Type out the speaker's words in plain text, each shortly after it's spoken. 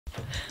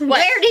What?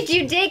 Where did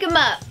you dig them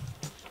up?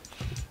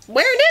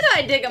 Where did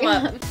I dig them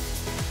up?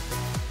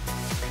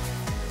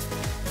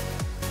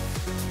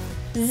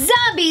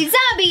 Zombie,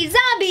 zombie,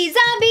 zombie,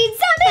 zombie,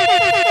 zombie!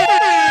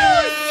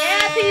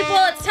 Yeah,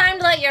 people, it's time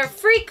to let your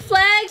freak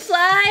flag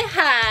fly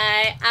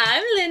high.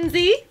 I'm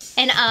Lindsay.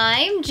 And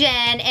I'm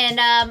Jen, and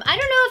I don't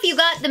know if you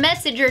got the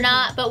message or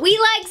not, but we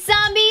like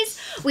zombies.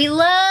 We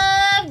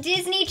love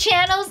Disney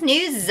Channel's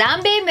new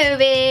zombie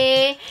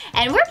movie.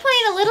 And we're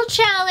playing a little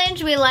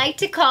challenge we like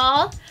to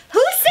call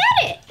Who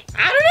Said It?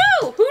 I don't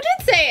know. Who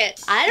did say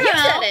it? I don't know. You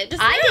said it just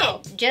now. I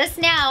did. Just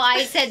now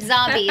I said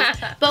zombies.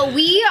 But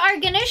we are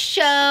going to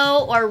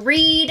show or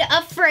read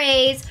a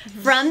phrase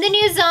from the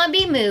new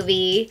zombie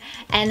movie.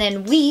 And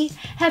then we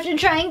have to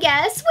try and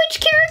guess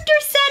which character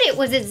said it.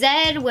 Was it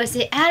Zed? Was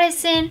it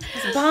Addison?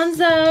 Was it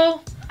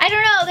Bonzo? I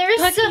don't know. There's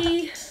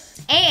Bucky.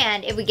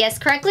 And if we guess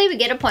correctly, we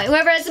get a point.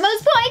 Whoever has the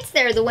most points,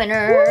 they're the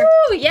winner.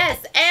 Woo,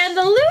 yes. And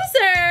the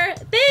loser,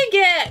 they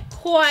get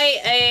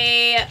quite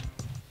a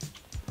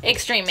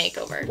extreme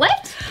makeover.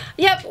 What?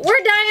 Yep,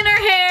 we're dyeing our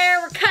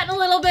hair. We're cutting a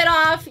little bit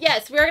off.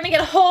 Yes, we're going to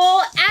get a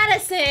whole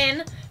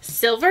Addison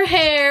silver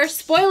hair.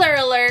 Spoiler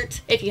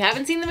alert. If you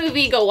haven't seen the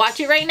movie, go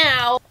watch it right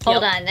now.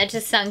 Hold on, that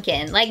just sunk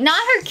in. Like, not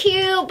her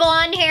cute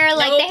blonde hair,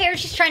 like the hair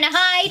she's trying to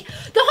hide.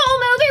 The whole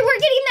movie, we're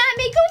getting that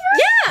makeover?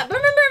 Yeah, but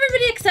remember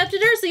everybody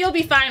accepted her, so you'll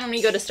be fine when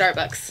we go to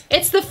Starbucks.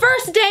 It's the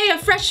first day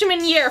of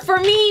freshman year for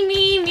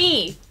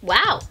me.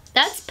 Wow,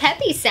 that's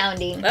peppy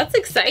sounding. That's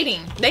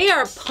exciting. They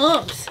are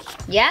pumped.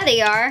 Yeah,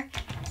 they are.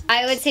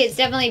 I would say it's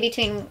definitely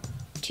between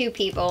two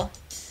people.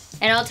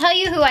 And I'll tell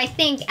you who I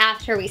think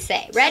after we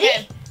say. Ready?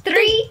 Okay.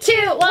 3, 2,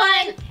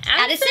 1.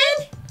 Addison?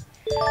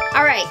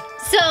 All right,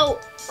 so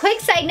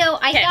quick side note,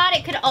 I thought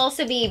it could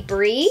also be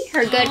Bree,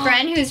 her good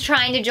friend, who's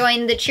trying to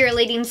join the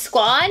cheerleading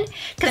squad,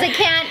 because I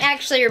can't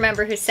actually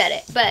remember who said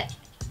it, but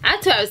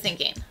that's what I was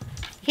thinking.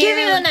 Give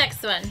me the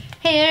next one.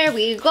 Here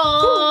we go.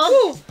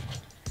 Ooh.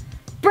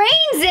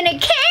 Brains in a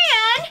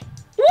can.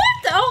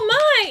 What? Oh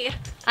my.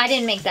 I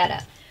didn't make that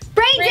up.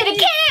 Brains in a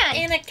can.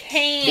 In a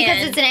can.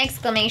 Because it's an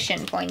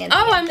exclamation point in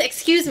the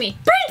excuse me.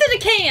 Brains in a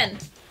can.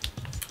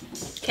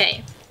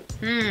 Okay.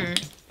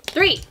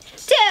 3,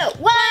 2,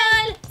 1.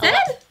 Zed?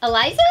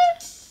 Eliza?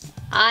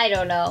 I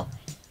don't know.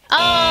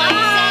 Oh,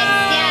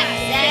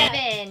 Zed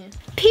 7.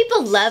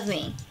 People love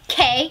me.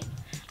 Okay?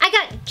 I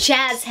got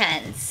jazz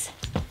hands.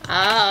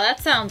 Oh,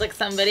 that sounds like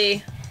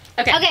somebody.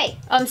 Okay. Okay.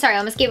 Oh, I'm sorry. I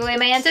almost gave away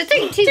my answer.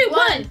 3, 2,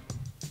 1.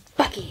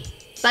 Bucky.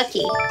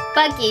 Bucky.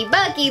 Bucky.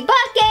 Bucky.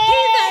 Bucky.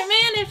 He's our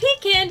man. If he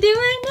can't do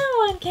it, no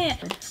one can.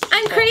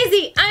 I'm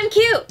crazy. I'm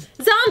cute.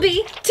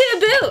 Zombie to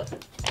boot.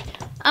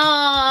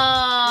 Oh.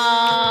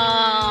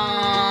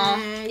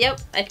 Yep,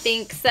 I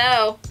think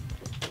so.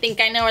 I think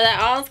I know where that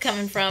all's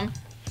coming from.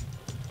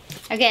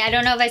 Okay, I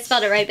don't know if I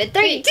spelled it right, but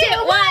 3, 2,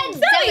 1,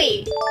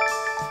 Zoe!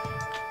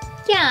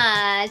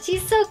 Yeah,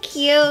 she's so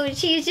cute.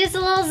 She's just a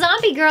little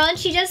zombie girl, and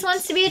she just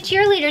wants to be a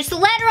cheerleader, so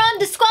let her on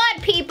the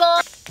squad,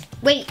 people!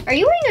 Wait, are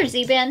you wearing your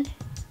Z-band?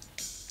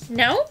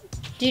 No.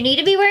 Do you need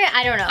to be wearing it?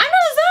 I don't know. I'm not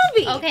a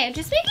zombie! Okay, I'm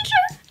just making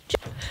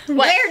sure.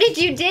 What? Where did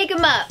you dig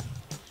them up?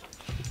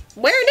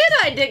 Where did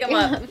I dig them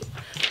up?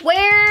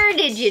 Where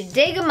did you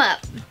dig them up?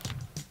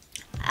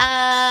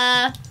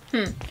 I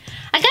kind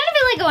of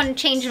feel like I want to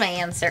change my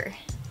answer.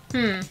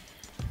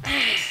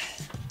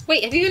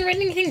 Wait, have you even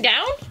written anything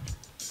down?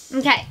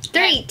 Okay,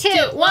 3, 2,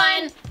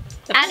 1.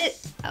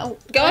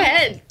 Go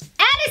ahead.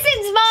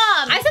 Addison's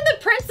mom. I said the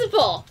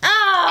principal.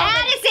 Oh.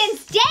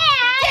 Addison's dad.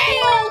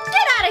 Dale,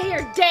 get out of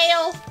here,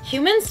 Dale.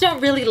 Humans don't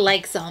really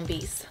like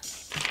zombies.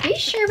 Are you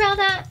sure about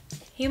that?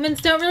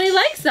 Humans don't really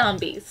like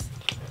zombies.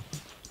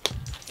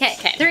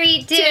 Okay,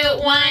 3, 2,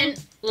 1.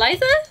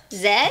 Liza?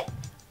 Zed?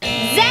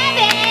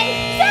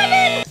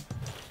 7.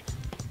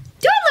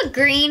 Do I look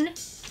green?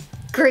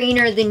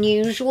 Greener than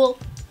usual.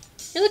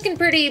 You're looking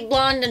pretty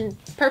blonde and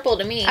purple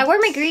to me. I wear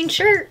my green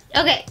shirt.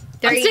 Okay.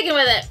 I'm sticking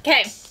with it.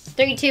 Okay.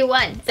 3, 2,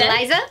 1.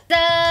 Liza?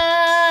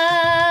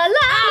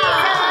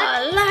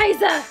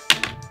 Liza.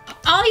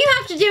 All you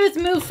have to do is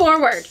move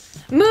forward.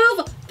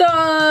 Move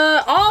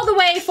all the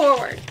way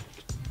forward.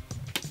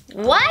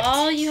 What?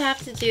 All you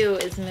have to do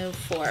is move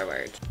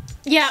forward.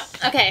 Yeah,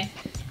 okay.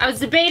 I was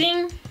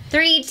debating.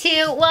 3,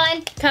 2,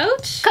 1.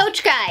 Coach?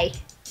 Coach guy.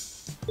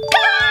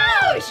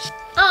 Coach!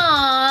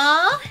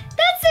 Aww,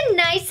 that's the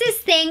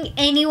nicest thing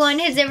anyone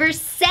has ever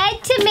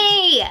said to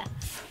me.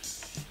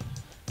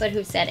 But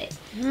who said it?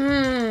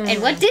 And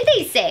what did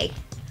they say?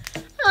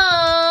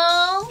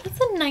 Aww. That's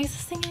the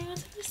nicest thing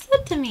anyone's ever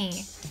said to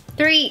me.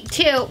 3,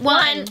 2,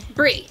 1.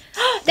 Bree.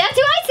 That's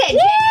who I said.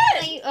 What?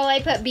 Genuinely. Oh, I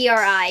put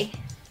B-R-I.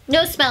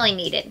 No spelling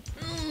needed.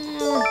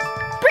 Bree!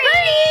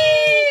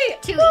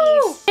 2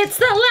 E's. It's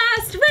the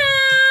last round.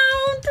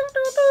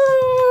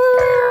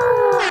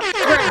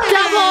 We're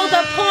double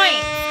the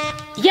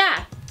points.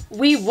 Yeah,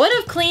 we would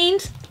have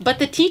cleaned, but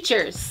the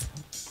teachers.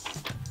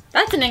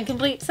 That's an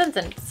incomplete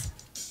sentence.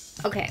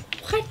 Okay.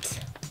 What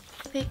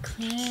are they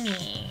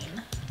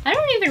cleaning? I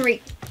don't even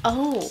read.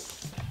 Oh.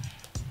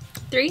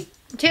 3,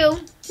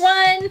 2,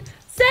 1.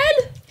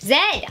 Said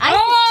Zed.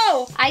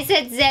 I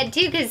said Zed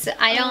too because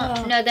I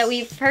don't know that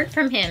we've heard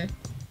from him.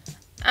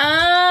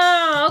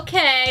 Oh,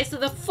 okay. So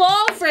the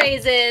full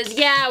phrase is,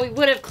 yeah, we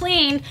would have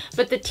cleaned,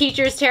 but the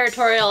teacher's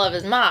territorial of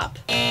his mop.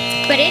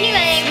 But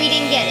anyway, we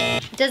didn't get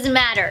it. Doesn't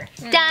matter.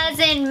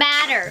 Doesn't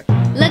matter.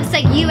 Looks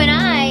like you and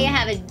I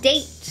have a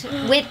date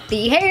with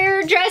the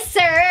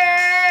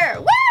hairdresser.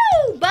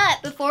 Woo!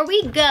 But before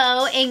we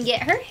go and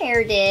get her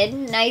hair did,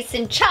 nice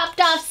and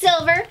chopped off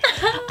silver,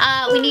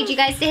 we need you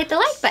guys to hit the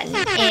like button.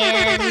 And go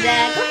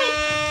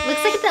ahead.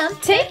 Looks like a thumb.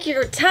 Take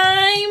your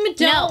time.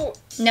 Don't.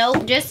 No,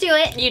 just do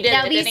it. You did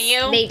it, didn't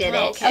you? They did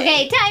it.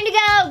 Okay, time to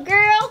go,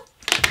 girl.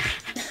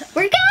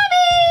 We're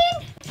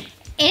coming.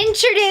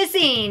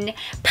 Introducing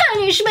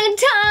Punishment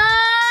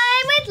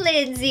Time with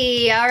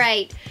Lindsey. All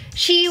right.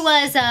 She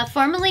was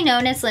formerly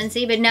known as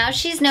Lindsey, but now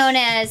she's known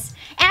as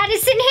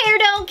Addison Hair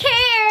Don't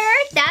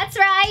Care. That's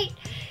right.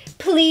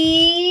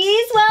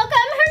 Please welcome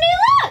her new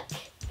look.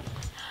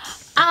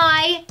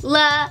 I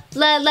love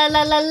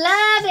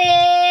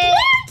it.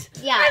 What?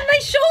 Yeah. And my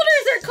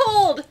shoulders are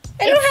cold.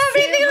 I don't have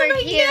anything on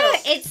my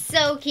neck. It's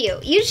so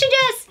cute. You should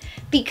just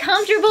be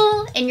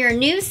comfortable in your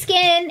new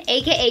skin,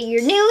 aka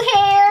your new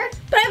hair.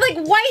 But I have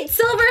like white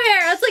silver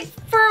hair. That's like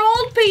for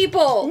old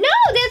people. No,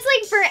 that's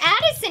like for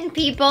Addison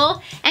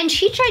people. And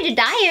she tried to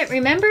dye it,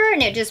 remember?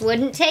 And it just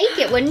wouldn't take.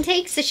 It wouldn't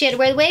take, so she had to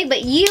wear the wig.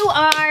 But you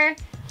are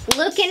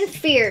looking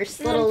fierce,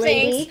 little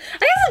lady. I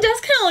guess it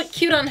does kind of look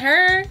cute on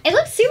her. It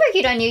looks super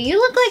cute on you. You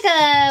look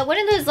like one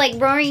of those like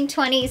roaring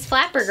 20s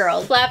flapper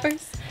girls.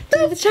 Flappers.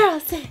 Do the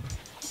Charleston.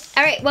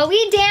 All right, well,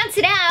 we dance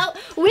it out.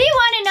 We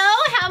want to know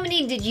how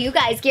many did you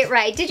guys get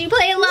right? Did you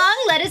play along?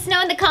 Let us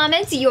know in the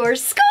comments your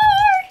score.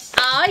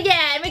 Oh,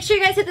 yeah. And make sure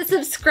you guys hit the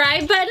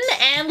subscribe button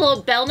and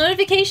little bell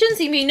notification so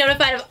you can be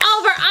notified of all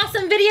of our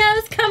awesome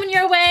videos coming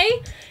your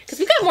way. Because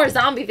we've got more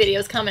zombie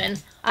videos coming.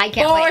 I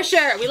can't wait. For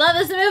sure. We love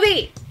this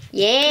movie.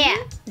 Yeah.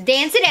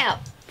 Dance it out.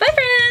 Bye,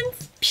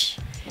 friends. Psh,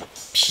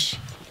 psh.